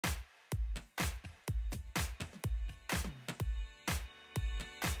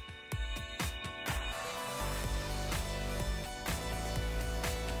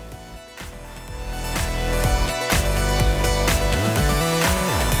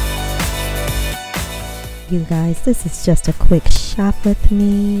you guys, this is just a quick shop with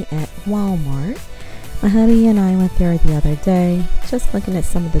me at Walmart. My hubby and I went there the other day, just looking at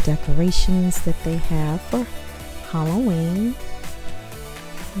some of the decorations that they have for Halloween.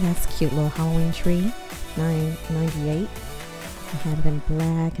 That's a cute little Halloween tree, $9.98. They have it in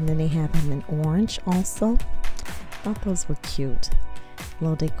black, and then they have them in orange also. Thought those were cute.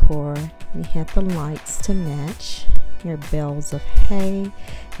 Little decor. We had the lights to match. Your bales of hay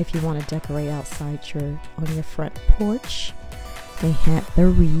if you want to decorate outside on your front porch. They had the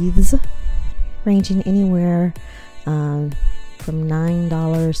wreaths ranging anywhere from $9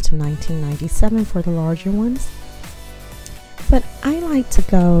 to $19.97 for the larger ones. But I like to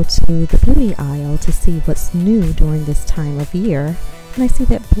go to the beauty aisle to see what's new during this time of year, and I see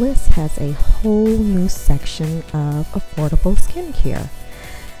that Bliss has a whole new section of affordable skincare.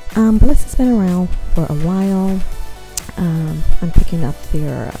 Bliss has been around for a while. I'm picking up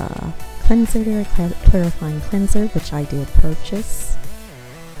their cleanser, their clarifying cleanser, which I did purchase.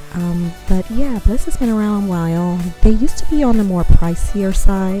 But yeah, Bliss has been around a while. They used to be on the more pricier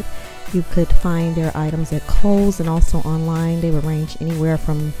side. You could find their items at Kohl's and also online. They would range anywhere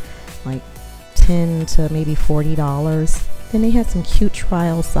from like $10 to maybe $40. Then they had some cute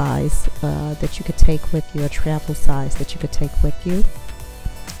trial size that you could take with you, a travel size that you could take with you.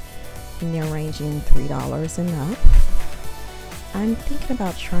 And they're ranging $3 and up. I'm thinking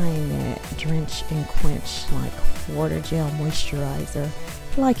about trying that Drench and Quench like water gel moisturizer,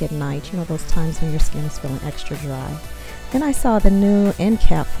 like at night, you know, those times when your skin is feeling extra dry. Then I saw the new end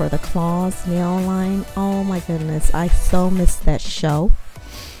cap for the Claws nail line. Oh my goodness, I so missed that show.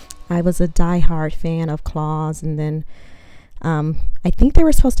 I was a die-hard fan of Claws, and then I think they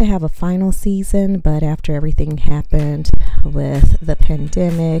were supposed to have a final season, but after everything happened with the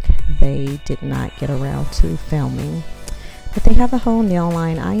pandemic, they did not get around to filming. But they have a whole nail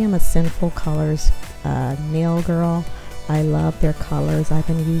line. I am a Sinful Colors nail girl. I love their colors. I've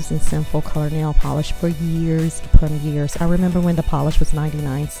been using Sinful Color nail polish for years upon years. I remember when the polish was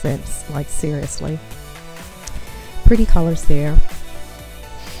 99 cents, like seriously. Pretty colors there.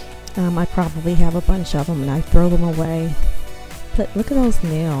 I probably have a bunch of them and I throw them away. But look at those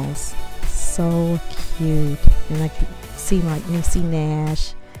nails. So cute. And I can see like Niecy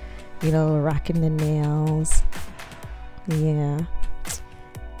Nash, you know, rocking the nails. Yeah.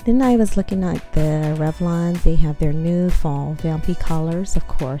 Then I was looking at the Revlon. They have their new fall vampy colors. Of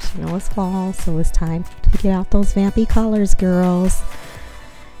course, you know it's fall, so it's time to get out those vampy colors, girls.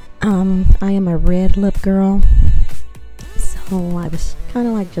 I am a red lip girl, so I was kind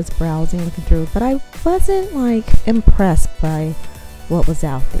of like just browsing, looking through, but I wasn't like impressed by what was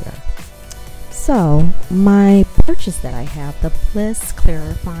out there. So my purchase that I have, the Bliss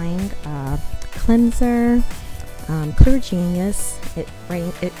Clarifying Cleanser. Clear Genius, it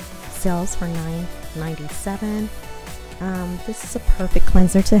sells for $9.97. This is a perfect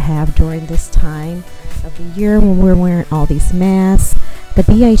cleanser to have during this time of the year when we're wearing all these masks. The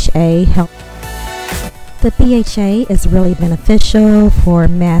BHA is really beneficial for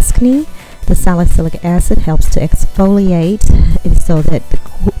maskne. The salicylic acid helps to exfoliate so that the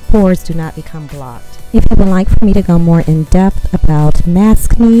pores do not become blocked. If you would like for me to go more in depth about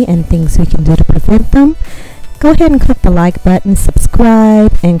maskne and things we can do to prevent them, go ahead and click the like button,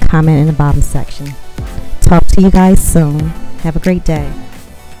 subscribe, and comment in the bottom section. Talk to you guys soon. Have a great day.